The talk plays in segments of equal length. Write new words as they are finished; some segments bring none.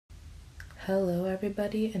Hello,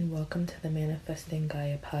 everybody, and welcome to the Manifesting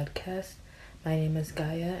Gaia podcast. My name is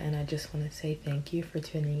Gaia, and I just want to say thank you for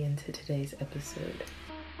tuning into today's episode.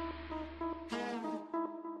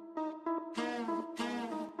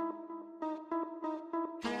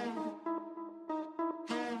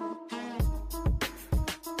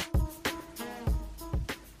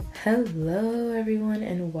 Hello, everyone,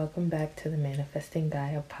 and welcome back to the Manifesting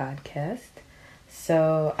Gaia podcast.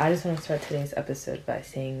 So, I just want to start today's episode by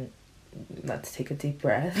saying, let's take a deep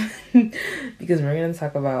breath because we're going to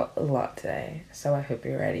talk about a lot today. So, I hope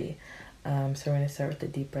you're ready. So, we're going to start with a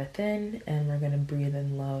deep breath in, and we're going to breathe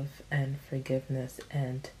in love and forgiveness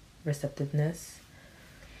and receptiveness.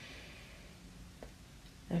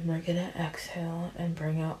 And we're going to exhale and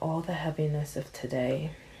bring out all the heaviness of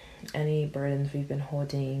today. Any burdens we've been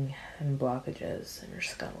holding and blockages, and we're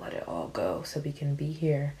just gonna let it all go so we can be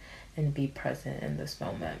here and be present in this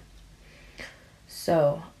moment.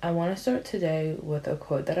 So I want to start today with a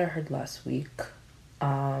quote that I heard last week.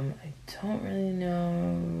 I don't really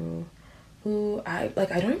know who I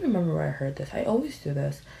don't even remember where I heard this. I always do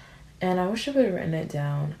this, and I wish I would have written it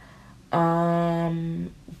down.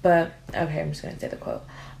 But okay, I'm just gonna say the quote.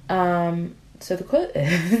 So the quote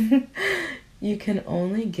is you can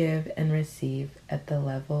only give and receive at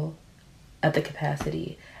the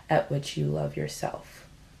capacity at which you love yourself.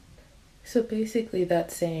 So basically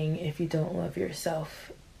that's saying if you don't love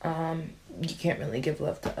yourself, you can't really give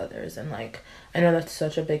love to others. And I know that's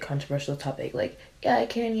such a big controversial topic. Yeah, I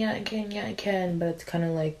can. But it's kind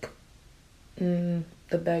of like the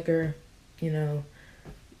beggar,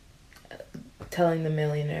 telling the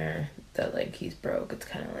millionaire that he's broke. It's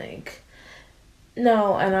kind of like,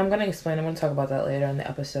 no, and I'm going to talk about that later in the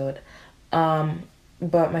episode.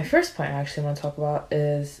 But my first point I actually want to talk about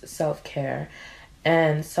is self-care.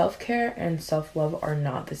 And self-care and self-love are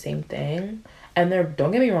not the same thing. And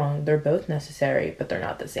don't get me wrong, they're both necessary, but they're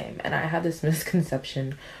not the same. And I had this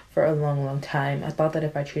misconception for a long, long time. I thought that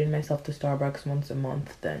if I treated myself to Starbucks once a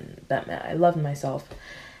month, then that meant I loved myself.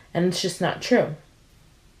 And it's just not true.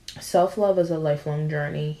 Self-love is a lifelong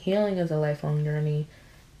journey. Healing is a lifelong journey.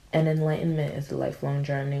 And enlightenment is a lifelong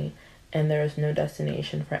journey, and there is no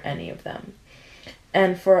destination for any of them.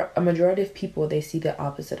 And for a majority of people, they see the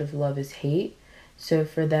opposite of love as hate. So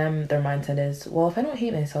for them, their mindset is, well, if I don't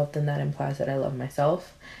hate myself, then that implies that I love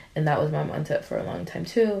myself. And that was my mindset for a long time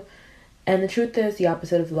too. And the truth is, the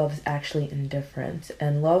opposite of love is actually indifference.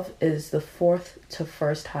 And love is the fourth to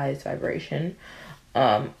first highest vibration.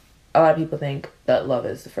 A lot of people think that love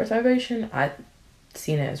is the first vibration. I've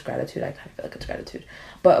seen it as gratitude. I kind of feel like it's gratitude.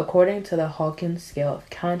 But according to the Hawkins scale of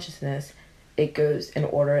consciousness, it goes in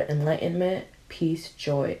order: enlightenment, peace,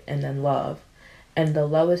 joy, and then love. And the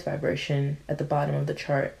lowest vibration at the bottom of the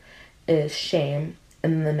chart is shame.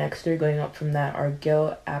 And then the next three going up from that are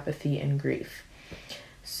guilt, apathy, and grief.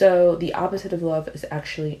 So the opposite of love is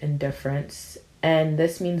actually indifference. And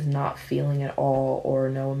this means not feeling at all or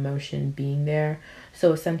no emotion being there.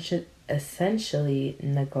 So essentially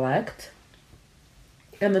neglect.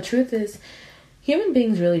 And the truth is, human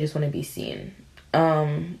beings really just want to be seen,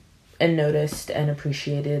 and noticed and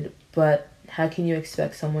appreciated. But how can you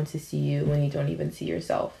expect someone to see you when you don't even see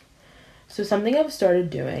yourself? So something I've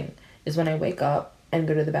started doing is when I wake up and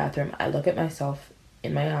go to the bathroom, I look at myself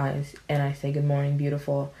in my eyes and I say, "Good morning,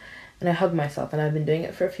 beautiful." And I hug myself. And I've been doing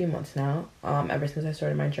it for a few months now, ever since I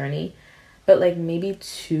started my journey. But maybe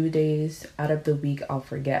 2 days out of the week, I'll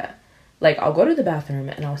forget. I'll go to the bathroom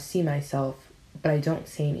and I'll see myself, but I don't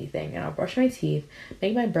say anything, and I'll brush my teeth,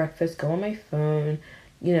 make my breakfast, go on my phone,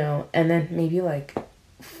 and then maybe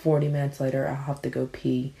 40 minutes later, I'll have to go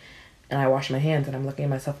pee, and I wash my hands, and I'm looking at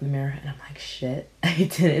myself in the mirror, and I'm like, shit, I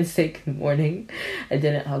didn't say good morning, I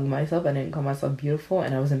didn't hug myself, I didn't call myself beautiful,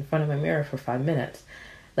 and I was in front of my mirror for 5 minutes.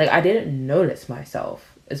 I didn't notice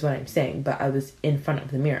myself, is what I'm saying, but I was in front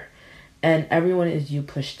of the mirror, and everyone is you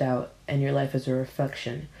pushed out, and your life is a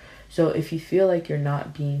reflection. So if you feel like you're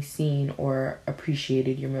not being seen or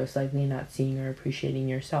appreciated, you're most likely not seeing or appreciating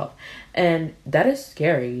yourself. And that is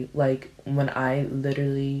scary. When I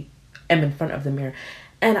literally am in front of the mirror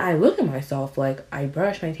and I look at myself, I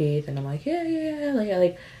brush my teeth and I'm like,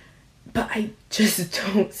 yeah. But I just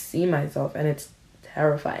don't see myself, and it's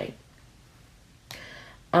terrifying.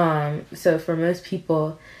 So for most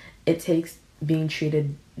people, it takes being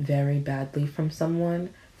treated very badly from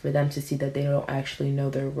someone for them to see that they don't actually know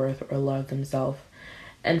their worth or love themselves.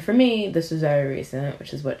 And for me, this was very recent,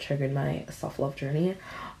 which is what triggered my self-love journey.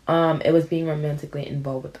 It was being romantically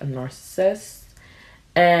involved with a narcissist,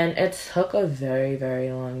 and it took a very,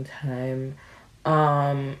 very long time.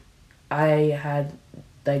 I had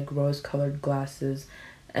rose-colored glasses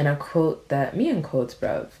and a quote that me in quotes,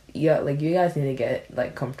 bruv. Yeah, like you guys need to get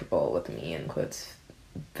like comfortable with me in quotes.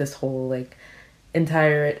 This whole like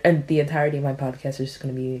the entirety of my podcast is just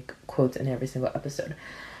gonna be quotes in every single episode.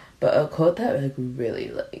 But a quote that like really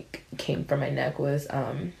like came from my neck was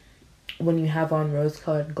when you have on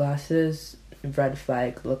rose-colored glasses, red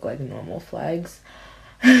flags look like normal flags.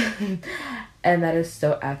 And that is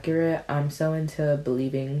so accurate. I'm so into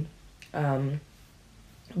believing the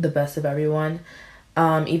best of everyone.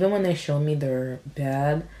 Even when they show me they're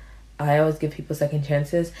bad, I always give people second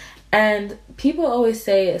chances. And people always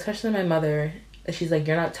say, especially my mother, she's like,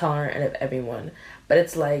 you're not tolerant of everyone. But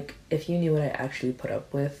it's like, if you knew what I actually put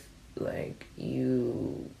up with, like,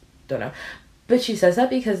 you don't know. But she says that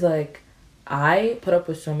because, like, I put up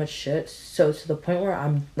with so much shit, so to the point where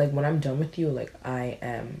I'm, like, when I'm done with you, like, I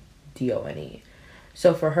am D-O-N-E.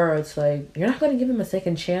 So for her, it's like, you're not going to give him a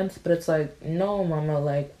second chance, but it's like, no, mama,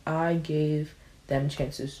 like, I gave them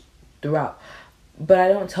chances throughout. But I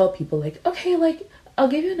don't tell people, like, okay, like, I'll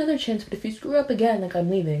give you another chance, but if you screw up again, like, I'm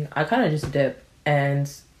leaving. I kind of just dip and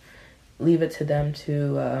leave it to them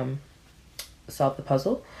to solve the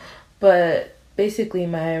puzzle. But basically,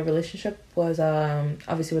 my relationship was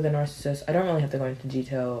obviously with a narcissist. I don't really have to go into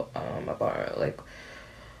detail about like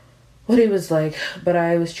what he was like, but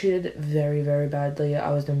I was treated very, very badly.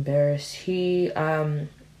 I was embarrassed. He had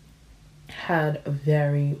a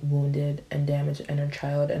very wounded and damaged inner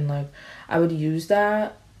child, and like I would use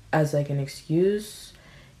that as like an excuse.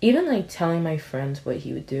 Even like telling my friends what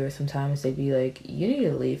he would do, or sometimes they'd be like, you need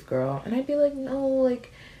to leave, girl, and I'd be like, no,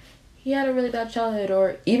 like he had a really bad childhood,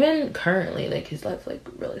 or even currently, like, his life, like,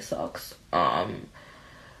 really sucks. And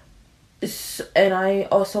I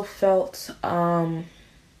also felt,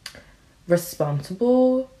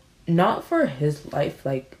 responsible, not for his life,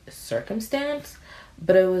 like, circumstance,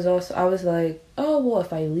 but it was also, I was like, oh, well,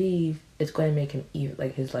 if I leave, it's going to make him,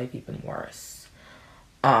 like, his life even worse.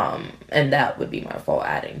 And that would be my fault,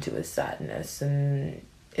 adding to his sadness, and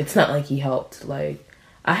it's not like he helped, like,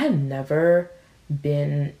 I had never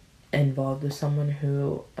been involved with someone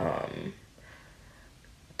who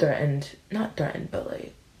threatened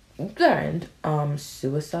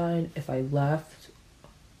suicide if I left,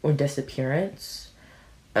 or disappearance,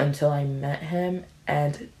 until I met him.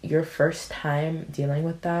 And your first time dealing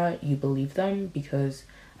with that, you believe them, because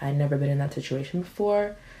I had never been in that situation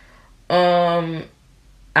before.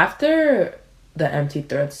 After the empty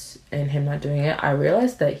threats and him not doing it, I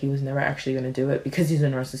realized that he was never actually going to do it, because he's a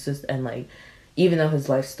narcissist, and like, even though his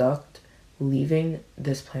life sucked, leaving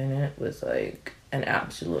this planet was like an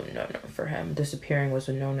absolute no-no for him. Disappearing was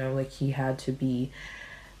a no-no. Like, he had to be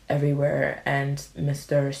everywhere and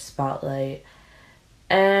Mr. Spotlight.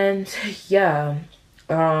 And yeah,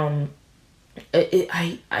 I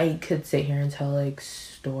could sit here and tell like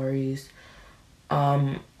stories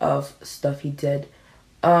of stuff he did.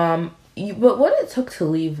 But what it took to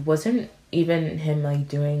leave wasn't even him like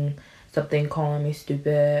doing something, calling me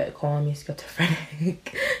stupid, calling me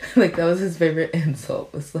schizophrenic. Like, that was his favorite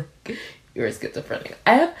insult, was like, you're schizophrenic.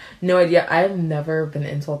 I have no idea. I have never been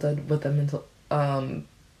insulted with a mental,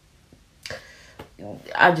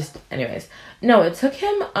 anyways. No, it took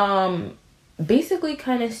him, basically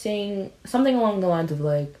kind of saying something along the lines of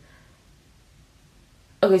like,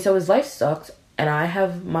 okay, so his life sucked, and I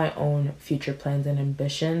have my own future plans and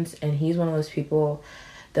ambitions, and he's one of those people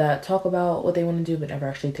that talk about what they want to do but never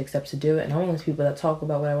actually take steps to do it. And I'm one of those people that talk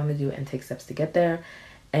about what I want to do and take steps to get there.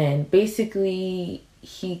 And basically,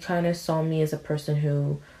 he kind of saw me as a person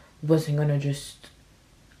who wasn't going to just...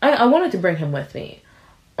 I wanted to bring him with me.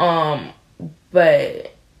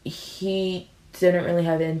 But he didn't really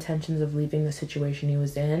have the intentions of leaving the situation he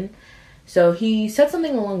was in. So he said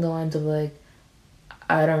something along the lines of like,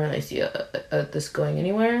 I don't really see this going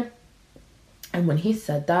anywhere. And when he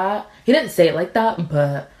said that, he didn't say it like that,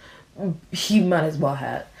 but he might as well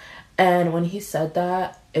have. And when he said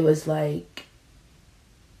that, it was like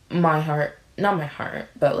my heart, not my heart,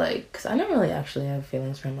 but like, because I don't really actually have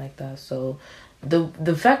feelings for him like that. So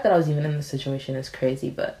the fact that I was even in this situation is crazy,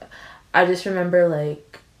 but I just remember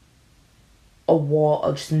like a wall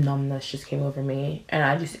of just numbness just came over me, and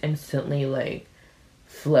I just instantly like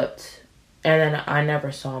flipped. And then I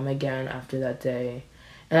never saw him again after that day.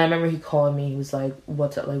 And I remember he called me. He was like,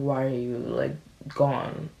 what's up? Like, why are you, like,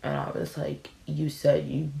 gone? And I was like, you said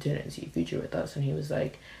you didn't see a future with us. And he was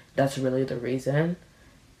like, that's really the reason?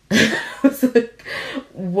 I was like,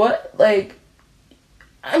 what? Like,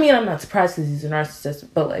 I mean, I'm not surprised because he's a narcissist.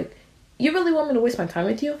 But, like, you really want me to waste my time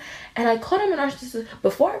with you? And I called him a narcissist.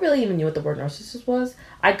 Before I really even knew what the word narcissist was,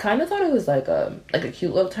 I kind of thought it was, like a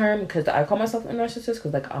cute little term. Because I call myself a narcissist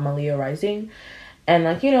because, like, I'm a Leo rising. And,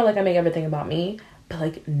 like, you know, like, I make everything about me. but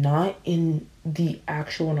like not in the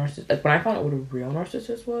actual narcissist. Like when I found out what a real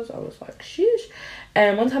narcissist was, I was like, sheesh.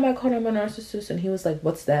 And one time I called him a narcissist and he was like,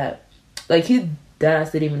 what's that? Like he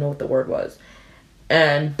deadass didn't even know what the word was.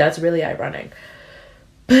 And that's really ironic.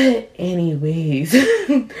 But anyways,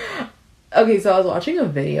 okay, so I was watching a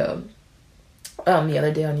video the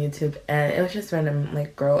other day on YouTube, and it was just random,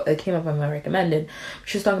 like, girl, it came up on my recommended.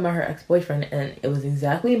 She was talking about her ex-boyfriend, and it was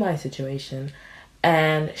exactly my situation.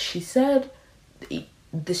 And she said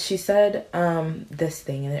this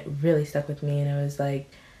thing, and it really stuck with me. And it was like,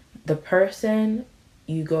 the person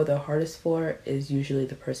you go the hardest for is usually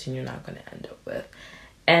the person you're not going to end up with.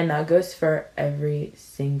 And that goes for every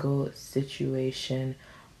single situation.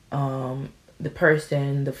 The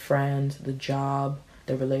person, the friend, the job,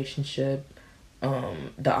 the relationship,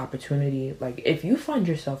 the opportunity. Like if you find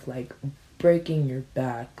yourself like breaking your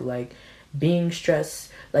back, like being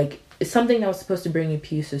stressed, like it's something that was supposed to bring you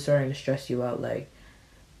peace is starting to stress you out, like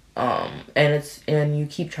and you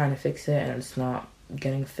keep trying to fix it and it's not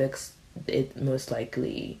getting fixed, it most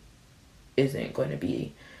likely isn't going to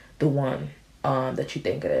be the one that you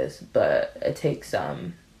think it is. But it takes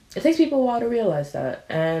people a while to realize that,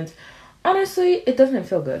 and honestly it doesn't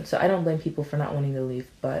feel good, so I don't blame people for not wanting to leave,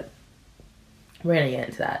 but we're gonna get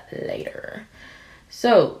into that later.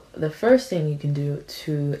 So the first thing you can do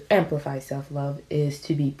to amplify self-love is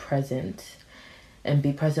to be present, and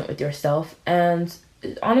be present with yourself. And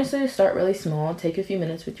honestly, start really small. Take a few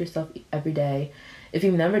minutes with yourself every day. If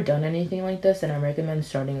you've never done anything like this, then I recommend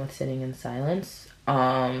starting with sitting in silence.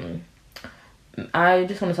 I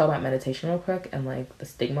just want to talk about meditation real quick and like the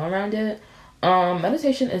stigma around it.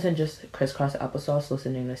 Meditation isn't just crisscross applesauce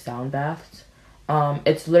listening to sound baths.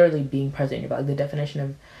 It's literally being present in your body. The definition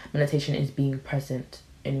of meditation is being present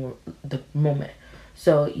in the moment.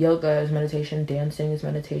 So yoga is meditation, dancing is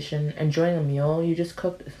meditation, enjoying a meal you just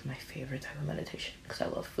cooked is my favorite type of meditation because I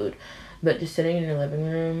love food. But just sitting in your living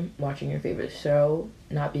room, watching your favorite show,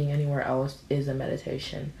 not being anywhere else is a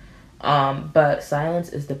meditation. But silence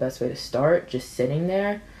is the best way to start. Just sitting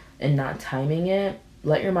there and not timing it.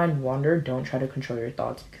 Let your mind wander. Don't try to control your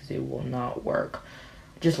thoughts because it will not work.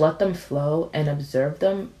 Just let them flow and observe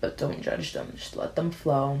them, but don't judge them. Just let them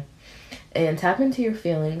flow. And tap into your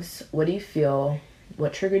feelings. What do you feel?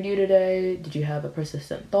 What triggered you today? Did you have a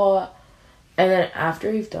persistent thought? And then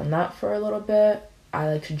after you've done that for a little bit, I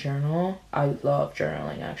like to journal. I love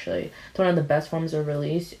journaling, actually. It's one of the best forms of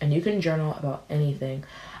release, and you can journal about anything.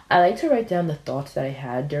 I like to write down the thoughts that I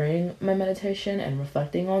had during my meditation and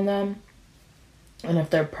reflecting on them. And if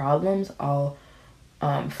there are problems, I'll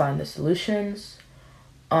find the solutions.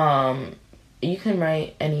 You can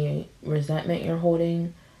write any resentment you're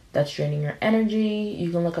holding that's draining your energy.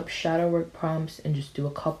 You can look up shadow work prompts and just do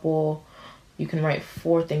a couple. You can write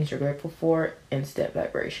 4 things you're grateful for, instant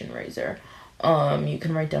vibration raiser. You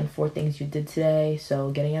can write down 4 things you did today.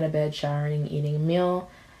 So getting out of bed, showering, eating a meal,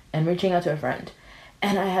 and reaching out to a friend.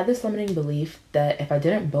 And I had this limiting belief that if I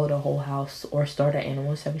didn't build a whole house or start an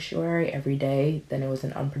animal sanctuary every day, then it was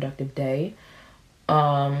an unproductive day.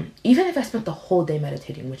 Even if I spent the whole day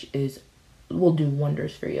meditating, which will do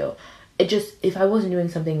wonders for you. If I wasn't doing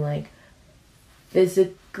something like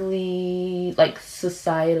physically, like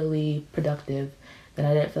societally productive, then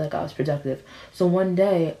I didn't feel like I was productive. So one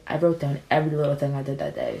day I wrote down every little thing I did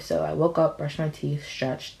that day. So I woke up, brushed my teeth,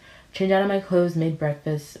 stretched, changed out of my clothes, made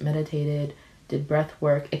breakfast, meditated, did breath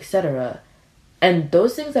work, etc. And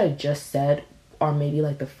those things I just said are maybe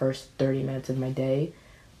like the first 30 minutes of my day,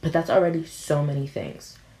 but that's already so many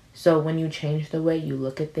things. So when you change the way you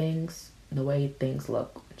look at things, the way things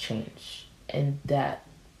look change. And that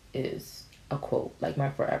is a quote, like my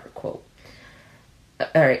forever quote.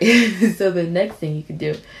 Alright, so the next thing you can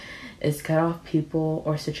do is cut off people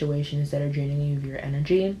or situations that are draining you of your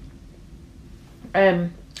energy.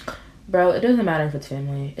 Bro, it doesn't matter if it's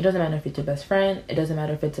family. It doesn't matter if it's your best friend. It doesn't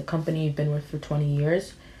matter if it's a company you've been with for 20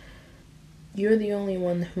 years. You're the only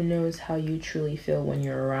one who knows how you truly feel when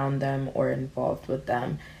you're around them or involved with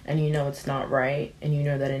them. And you know it's not right. And you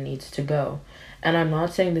know that it needs to go. And I'm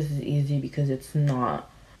not saying this is easy because it's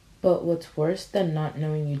not. But what's worse than not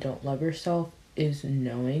knowing you don't love yourself is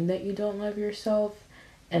knowing that you don't love yourself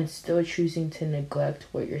and still choosing to neglect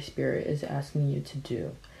what your spirit is asking you to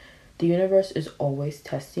do. The universe is always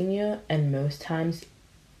testing you, and most times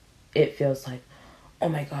it feels like, oh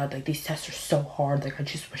my god, like these tests are so hard, like I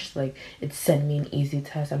just wish like it'd send me an easy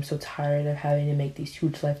test. I'm so tired of having to make these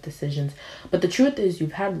huge life decisions. But the truth is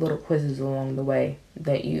you've had little quizzes along the way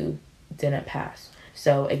that you didn't pass.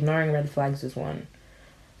 So ignoring red flags is one.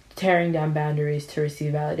 Tearing down boundaries to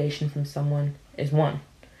receive validation from someone is one.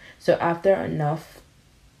 So after enough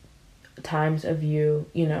times of you,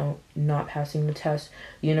 not passing the test,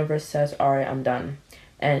 the universe says, all right, I'm done.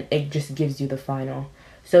 And it just gives you the final.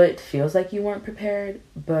 So it feels like you weren't prepared,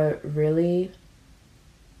 but really,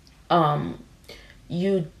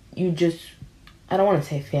 you just, I don't want to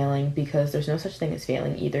say failing, because there's no such thing as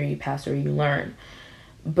failing. Either you pass or you learn.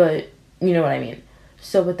 But you know what I mean.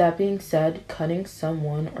 So with that being said, cutting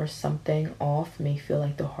someone or something off may feel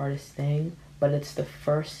like the hardest thing, but it's the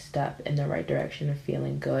first step in the right direction of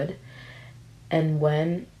feeling good. And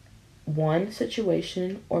when one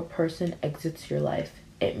situation or person exits your life,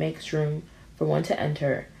 it makes room for one to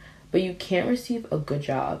enter. But you can't receive a good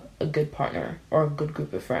job, a good partner, or a good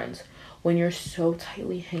group of friends when you're so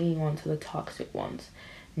tightly hanging on to the toxic ones.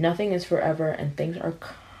 Nothing is forever, and things are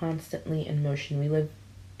constantly in motion. We live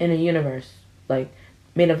in a universe, like,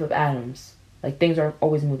 made up of atoms. Like, things are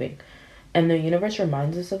always moving. And the universe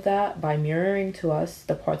reminds us of that by mirroring to us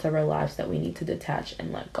the parts of our lives that we need to detach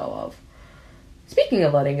and let go of. Speaking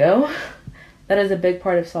of letting go, that is a big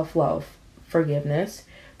part of self-love. Forgiveness.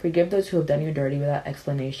 Forgive those who have done you dirty without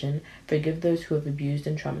explanation. Forgive those who have abused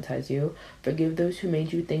and traumatized you. Forgive those who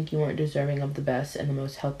made you think you weren't deserving of the best and the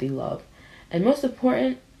most healthy love. And most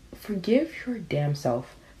important, forgive your damn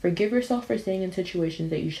self. Forgive yourself for staying in situations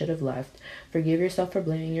that you should have left. Forgive yourself for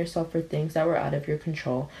blaming yourself for things that were out of your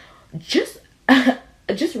control. Just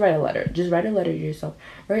write a letter. Just write a letter to yourself.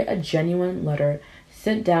 Write a genuine letter.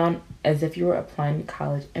 Sit down as if you were applying to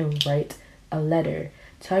college and write a letter.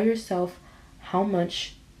 Tell yourself how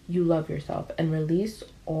much you love yourself and release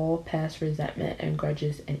all past resentment and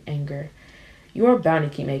grudges and anger. You are bound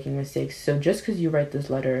to keep making mistakes. So just because you write this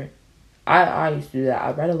letter, I used to do that.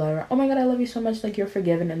 I'd write a letter. Oh my God, I love you so much. Like, you're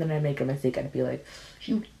forgiven. And then I'd make a mistake. I'd be like,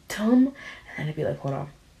 you dumb. And then I'd be like, hold on.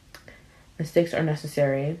 Mistakes are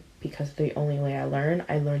necessary because the only way I learn.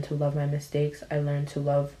 I learn to love my mistakes. I learn to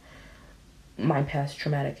love my past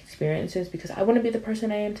traumatic experiences because I wouldn't be the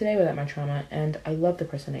person I am today without my trauma. And I love the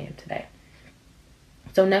person I am today.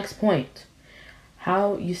 So next point.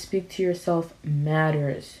 How you speak to yourself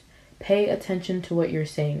matters. Pay attention to what you're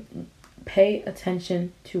saying. Pay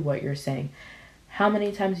attention to what you're saying. How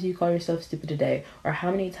many times do you call yourself stupid a day? Or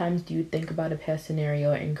how many times do you think about a past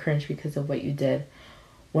scenario and cringe because of what you did?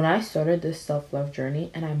 When I started this self-love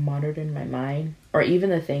journey and I monitored my mind, or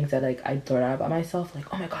even the things that I thought out about myself,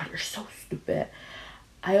 like, oh my God, you're so stupid.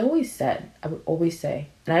 I would always say,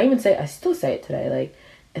 and I still say it today, like,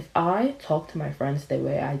 if I talked to my friends the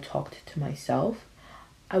way I talked to myself,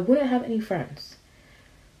 I wouldn't have any friends.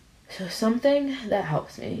 So something that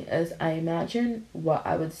helps me is I imagine what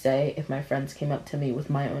I would say if my friends came up to me with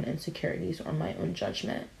my own insecurities or my own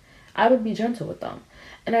judgment. I would be gentle with them.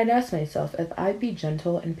 And I'd ask myself, if I'd be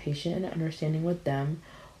gentle and patient and understanding with them,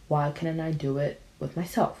 why couldn't I do it with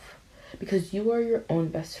myself? Because you are your own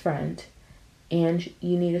best friend and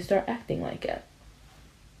you need to start acting like it.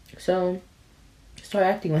 So start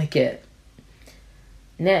acting like it.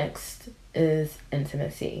 Next is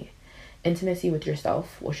intimacy. Intimacy with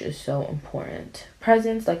yourself, which is so important.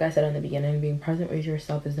 Presence, like I said in the beginning, being present with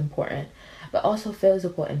yourself is important, but also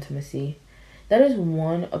physical intimacy. That is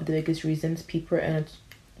one of the biggest reasons people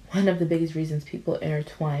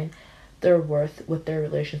intertwine their worth with their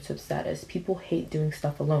relationship status. People hate doing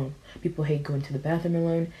stuff alone. People hate going to the bathroom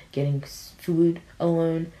alone, getting food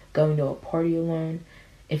alone, going to a party alone.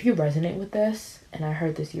 If you resonate with this, and I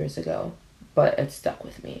heard this years ago, but it stuck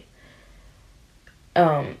with me.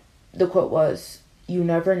 The quote was, you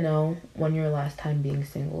never know when your last time being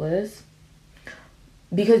single is.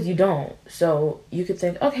 Because you don't. So you could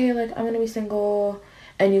think, okay, like, I'm going to be single.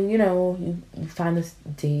 And you find this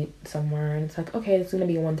date somewhere. And it's like, okay, it's going to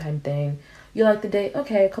be a one-time thing. You like the date.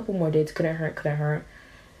 Okay, a couple more dates. Couldn't hurt.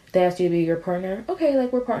 They asked you to be your partner. Okay,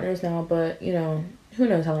 like, we're partners now. But, who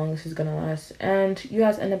knows how long this is going to last. And you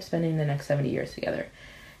guys end up spending the next 70 years together.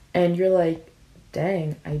 And you're like,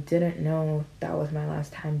 dang, I didn't know that was my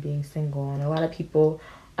last time being single. And a lot of people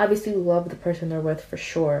obviously love the person they're with for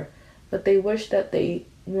sure, but they wish that they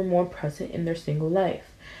were more present in their single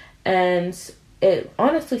life. And it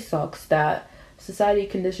honestly sucks that society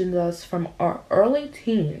conditions us from our early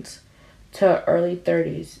teens to early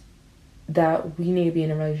 30s that we need to be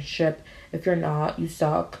in a relationship. If you're not, you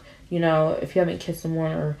suck. If you haven't kissed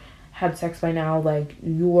someone or had sex by now, like,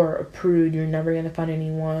 you're a prude. You're never going to find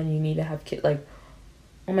anyone. You need to have kids. Like,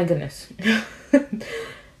 oh my goodness.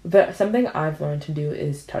 But something I've learned to do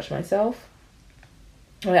is touch myself.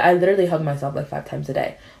 I literally hug myself like 5 times a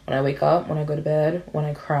day. When I wake up, when I go to bed, when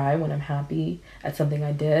I cry, when I'm happy at something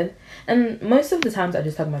I did. And most of the times I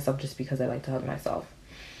just hug myself just because I like to hug myself.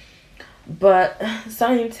 But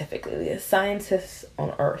scientifically, the scientists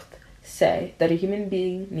on Earth say that a human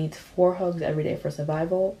being needs 4 hugs every day for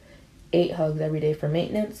survival, 8 hugs every day for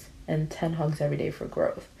maintenance and 10 hugs every day for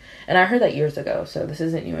growth. And I heard that years ago, so this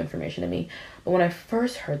isn't new information to me. But when I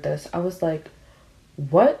first heard this, I was like,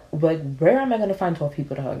 what? Like, where am I going to find 12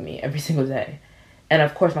 people to hug me every single day? And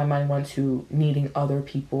of course, my mind went to needing other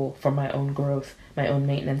people for my own growth, my own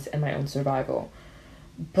maintenance, and my own survival.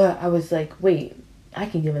 But I was like, wait, I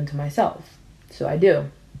can give in to myself. So I do.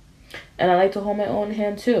 And I like to hold my own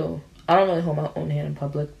hand too. I don't really hold my own hand in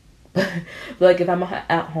public. But like if I'm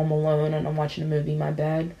at home alone and I'm watching a movie in my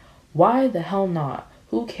bed, why the hell not?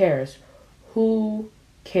 Who cares? Who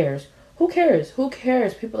cares? Who cares? Who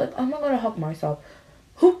cares? People are like, I'm not going to hug myself.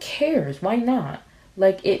 Who cares? Why not?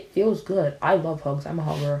 Like, it feels good. I love hugs. I'm a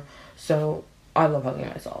hugger. So I love hugging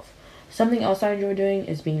myself. Something else I enjoy doing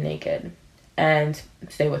is being naked. And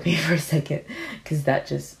stay with me for a second, because that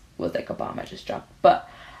just was like a bomb I just dropped. But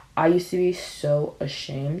I used to be so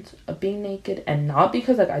ashamed of being naked, and not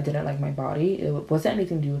because like I didn't like my body. It wasn't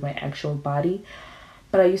anything to do with my actual body,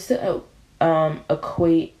 but I used to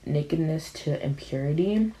equate nakedness to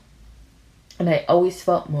impurity, and I always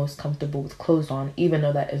felt most comfortable with clothes on, even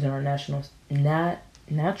though that isn't our natural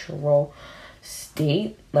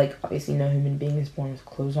state. Like, obviously no human being is born with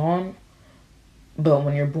clothes on, but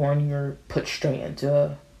when you're born, you're put straight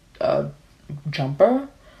into a jumper.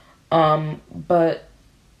 But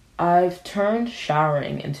I've turned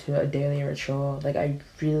showering into a daily ritual. Like, I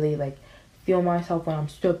really like feel myself when I'm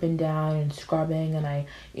stripping down and scrubbing, and I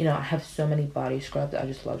have so many body scrubs. I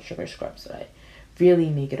just love sugar scrubs that I really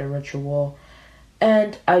make it a ritual.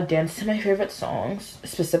 And I dance to my favorite songs,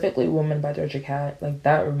 specifically Woman by Doja Cat. Like,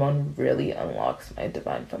 that one really unlocks my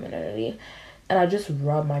divine femininity. And I just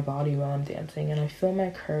rub my body while I'm dancing, and I feel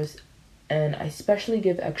my curves, and I especially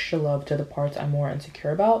give extra love to the parts I'm more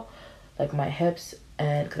insecure about, like my hips,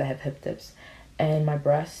 and because I have hip dips, and my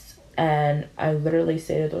breasts. And I literally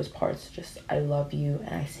say to those parts, just, I love you,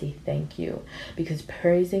 and I say thank you, because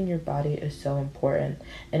praising your body is so important,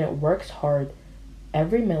 and it works hard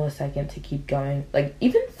every millisecond to keep going. Like,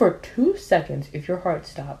 even for 2 seconds, if your heart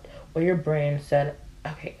stopped, or your brain said,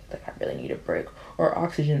 okay, like, I really need a break, or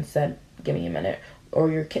oxygen said, give me a minute, or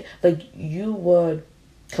your kid, like, you would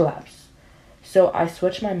collapse. So I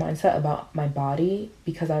switched my mindset about my body,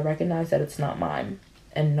 because I recognize that it's not mine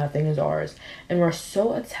and nothing is ours, and we're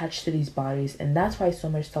so attached to these bodies, and that's why so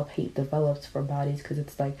much self-hate develops for bodies, because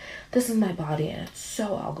it's like, this is my body and it's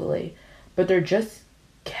so ugly, but they're just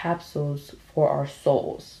capsules for our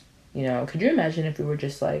souls. Could you imagine if we were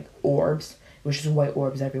just like orbs? It was just white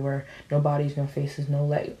orbs everywhere, no bodies, no faces, no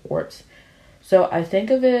leg, orbs. So I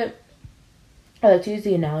think of it, I like to use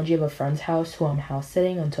the analogy of a friend's house who I'm house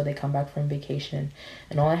sitting until they come back from vacation,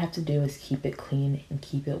 and all I have to do is keep it clean and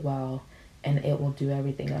keep it well, and it will do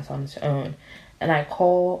everything else on its own. And I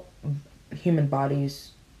call my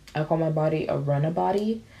body a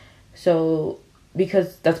run-a-body. So,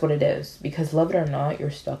 because that's what it is. Because, love it or not, you're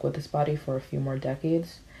stuck with this body for a few more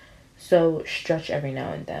decades. So stretch every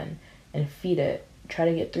now and then and feed it. Try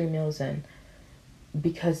to get 3 meals in,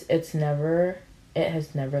 because it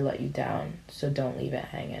has never let you down. So don't leave it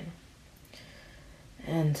hanging.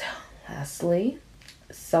 And lastly,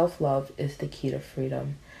 self-love is the key to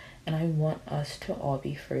freedom. And I want us to all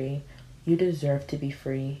be free. You deserve to be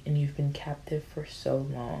free, and you've been captive for so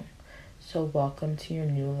long. So welcome to your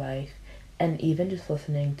new life. And even just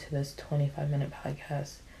listening to this 25-minute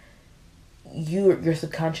podcast, your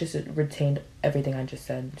subconscious retained everything I just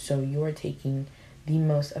said. So you are taking the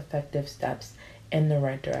most effective steps in the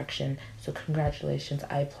right direction. So congratulations.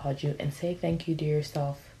 I applaud you, and say thank you to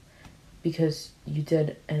yourself, because you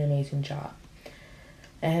did an amazing job.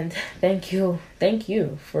 And thank you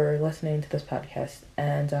for listening to this podcast.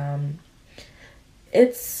 And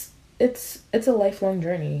it's a lifelong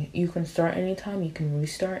journey. You can start anytime, you can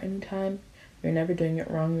restart anytime. You're never doing it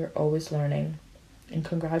wrong, you're always learning. And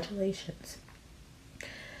congratulations.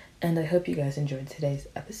 And I hope you guys enjoyed today's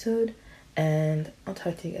episode, and I'll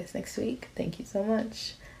talk to you guys next week. Thank you so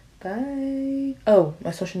much. Bye. Oh,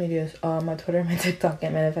 my social medias, my Twitter, my TikTok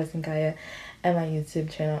at Manifesting Kaya, and my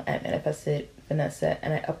YouTube channel at Manifested Vanessa.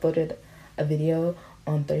 And I uploaded a video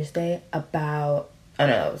on Thursday about,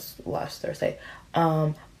 it was last Thursday,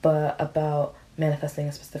 but about manifesting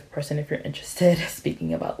a specific person if you're interested,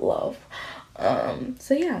 speaking about love.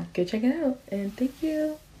 So yeah, go check it out, and thank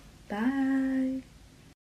you. Bye.